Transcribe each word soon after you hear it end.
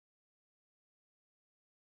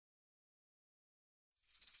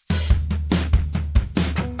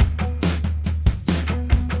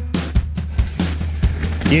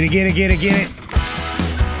Get it, get it, get it, get it.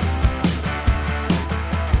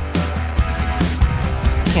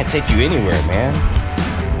 Can't take you anywhere, man.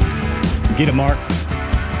 Get it, Mark.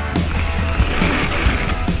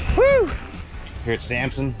 Woo! Here at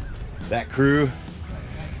Sansom, that crew.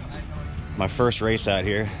 My first race out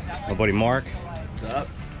here. My buddy Mark. What's up?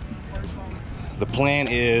 The plan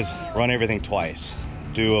is run everything twice.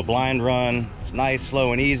 Do a blind run, it's nice,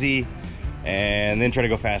 slow, and easy, and then try to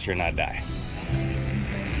go faster and not die.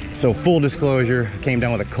 So full disclosure, I came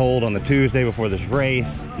down with a cold on the Tuesday before this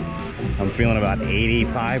race. I'm feeling about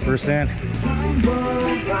 85%.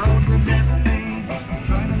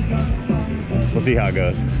 We'll see how it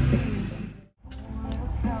goes.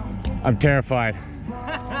 I'm terrified.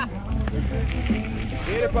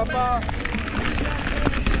 Get it, Papa.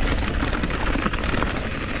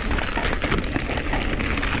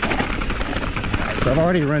 So I've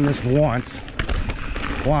already run this once,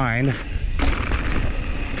 blind.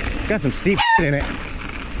 It's got some steep in it.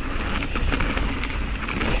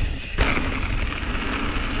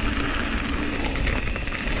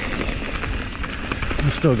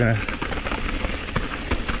 I'm still gonna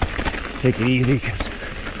take it easy because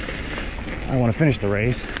I want to finish the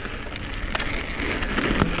race.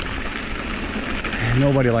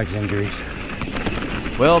 Nobody likes injuries.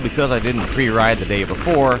 Well, because I didn't pre-ride the day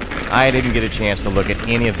before, I didn't get a chance to look at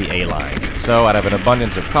any of the A-lines. So out of an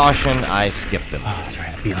abundance of caution, I skipped them. Oh, that's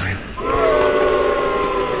right, a B-line.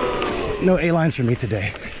 No A-lines for me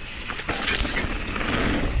today.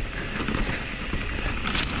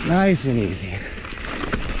 Nice and easy.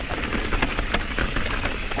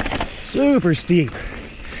 Super steep.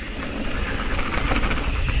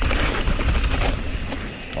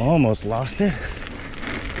 Almost lost it.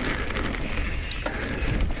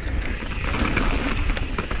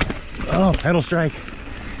 Oh, pedal strike.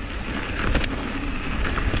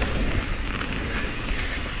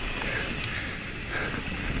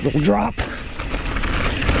 Little drop.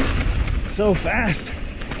 So fast.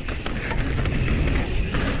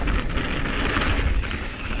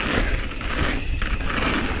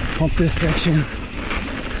 Pump this section.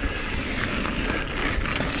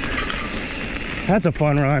 That's a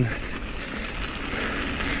fun run.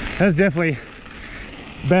 That's definitely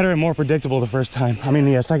better and more predictable the first time. I mean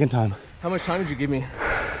the second time. How much time did you give me?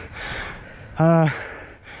 10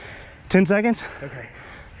 seconds? Okay.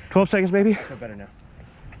 12 seconds maybe? Feel better now.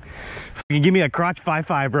 You can give me a crotch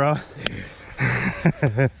 5-5, bro.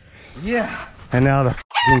 Yeah. And now the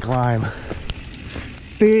f***ing climb.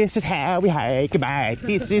 This is how we hike a bike.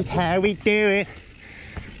 This is how we do it.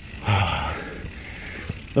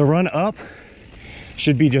 The run up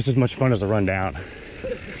should be just as much fun as the run down.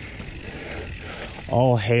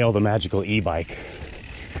 All hail the magical e-bike.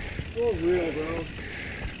 Oh, real, bro.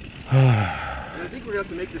 I think we're gonna have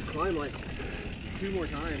to make this climb like 2 more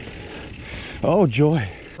times. Oh, joy.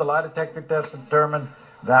 The lie detector test determined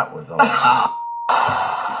that was all.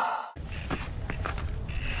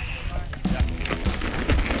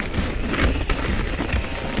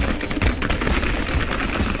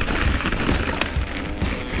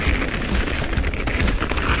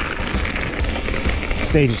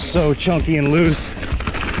 Stage is so chunky and loose.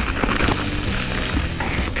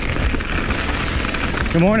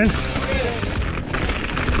 Good morning.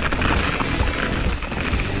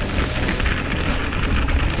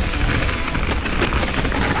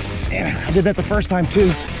 Damn it, I did that the first time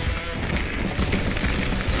too.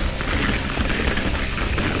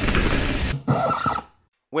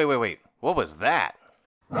 Wait. What was that?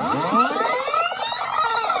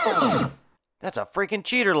 That's a freaking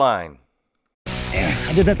cheater line. Yeah,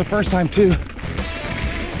 I did that the first time too.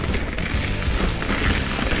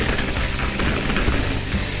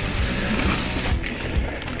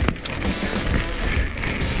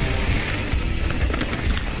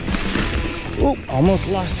 Oh, almost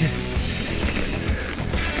lost it.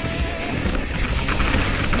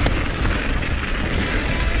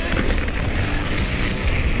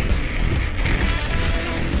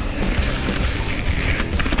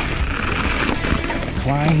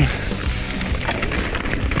 Climb.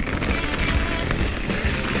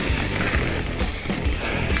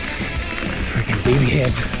 Freaking baby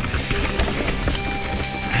heads.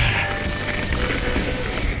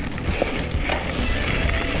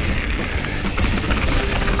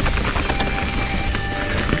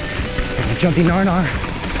 Jumpy narnar.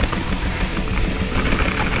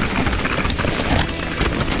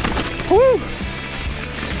 Woo!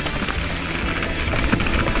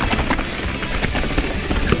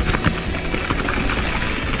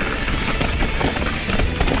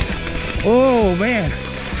 Oh man.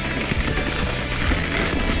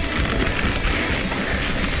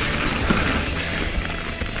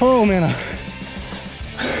 Oh man,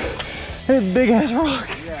 it's a big ass rock.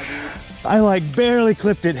 Yeah, dude. I like barely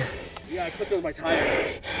clipped it. Yeah, I clipped it with my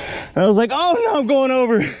tire. I was like, oh no, I'm going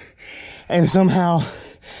over. And somehow,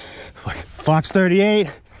 like, Fox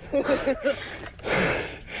 38,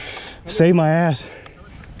 saved my ass.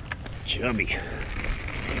 Chubby.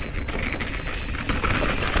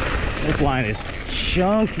 This line is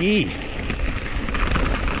chunky.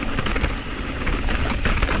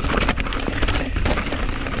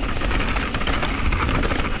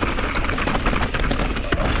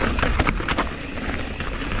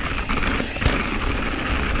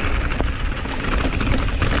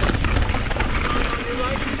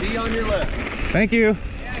 Be on your left. Thank you.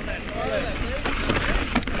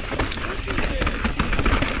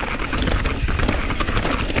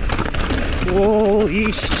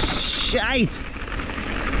 Holy shite!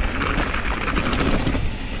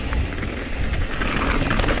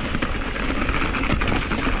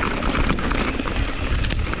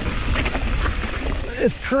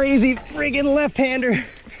 This crazy friggin' left-hander.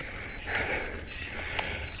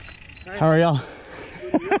 How are y'all?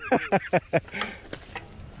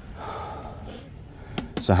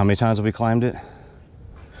 So how many times have we climbed it?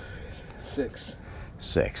 6.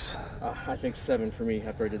 6. I think 7 for me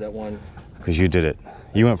after I did that one. Because you did it.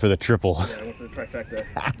 You went for the triple. Yeah, I went for the trifecta.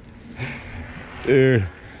 Dude,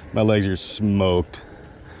 my legs are smoked.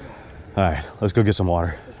 All right, let's go get some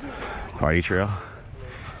water. Party trail.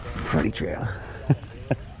 Party trail.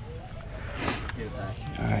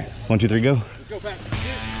 All right, 1, 2, 3, go. Let's go back.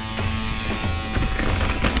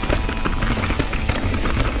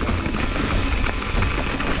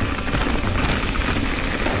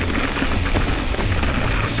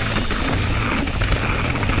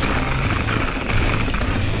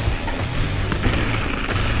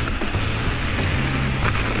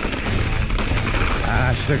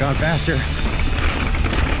 Should have gone faster.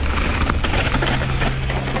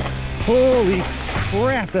 Holy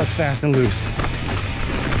crap, that's fast and loose.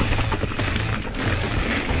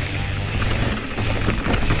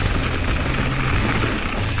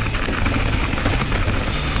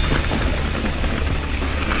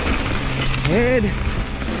 Head.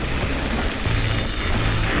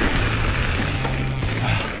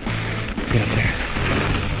 Get up there.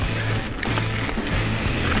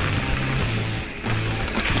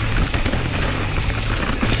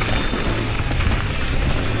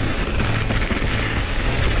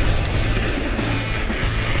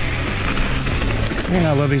 Man,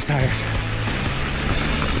 I love these tires.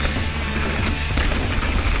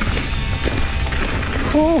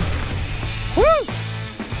 Cool. Woo!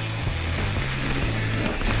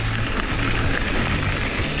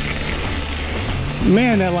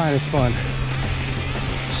 Man, that line is fun.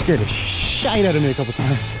 Scared the shite out of me a couple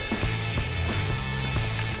times.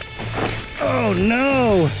 Oh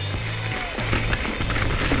no!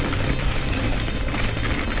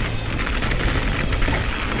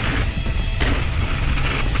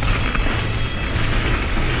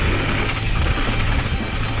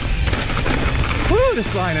 Woo,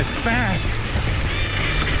 this line is fast.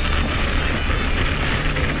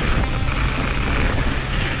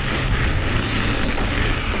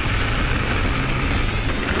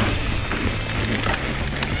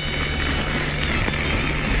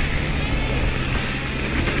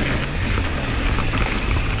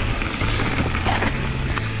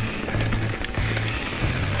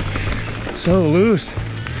 So loose.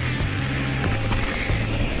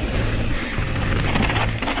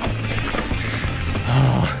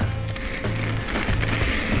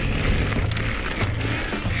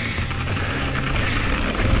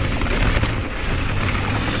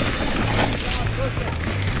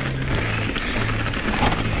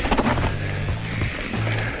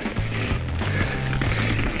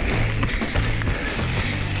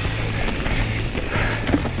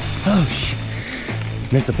 Oh shit.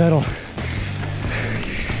 Missed the pedal.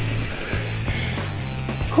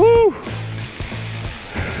 Whew.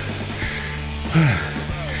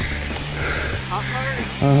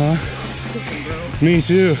 Me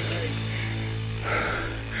too.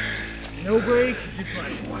 No brake, just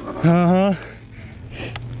like.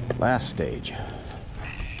 Last stage.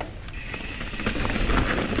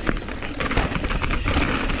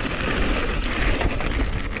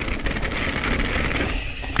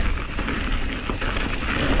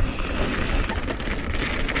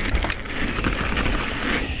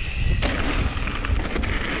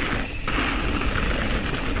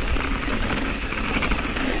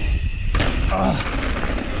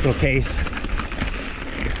 Little case.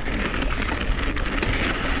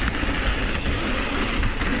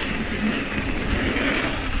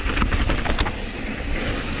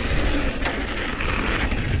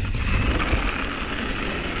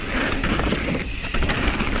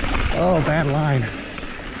 Oh, bad line.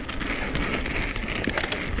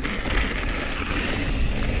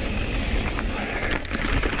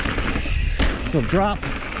 Little drop.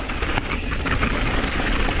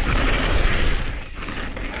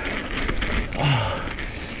 Oh,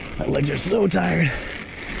 my legs are so tired.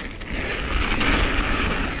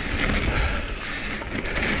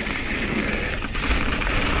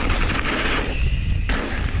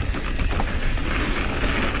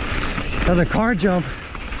 Another car jump.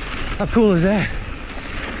 How cool is that?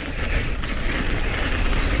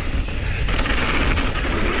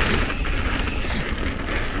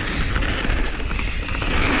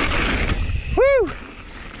 Woo!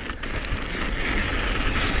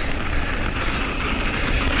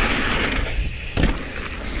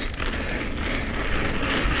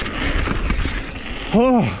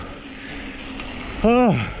 Oh.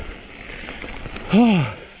 Oh.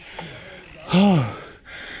 Oh. Oh.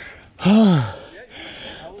 Oh,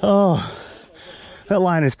 oh, that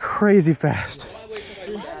line is crazy fast.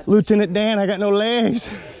 Lieutenant Dan, I got no legs.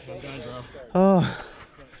 Oh.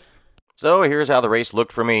 So here's how the race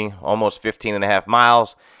looked for me. Almost 15.5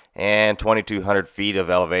 miles and 2,200 feet of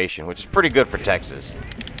elevation, which is pretty good for Texas.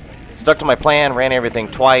 Stuck to my plan, ran everything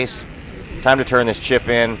twice. Time to turn this chip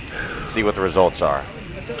in, see what the results are.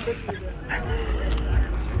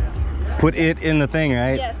 Put it in the thing,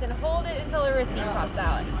 right? Yes, and hold it until the receipt pops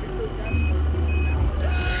out.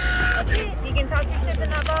 That's it. You can toss your chip in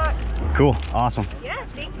that box. Cool, awesome. Yeah,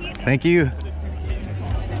 thank you. Thank you.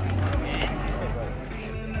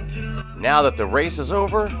 Now that the race is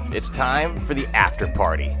over, it's time for the after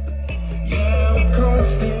party.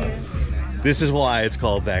 This is why it's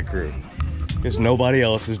called That Group. Because nobody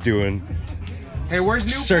else is doing Hey, where's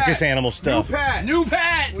New circus Pat? animal stuff. New Pat! New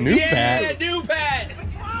Pat! New yeah, Pat. New Pat!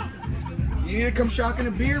 You need to come shocking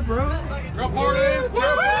a beer, bro. Drop party!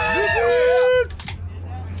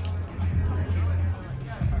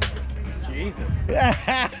 Jesus. That's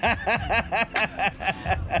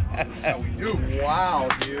how we do. Wow,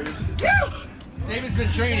 dude. David's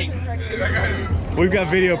been training. We've got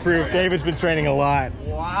video proof. David's been training a lot.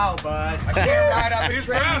 Wow, bud. I can't ride. I've been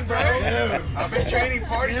training, bro. I've been training,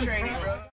 party training, bro.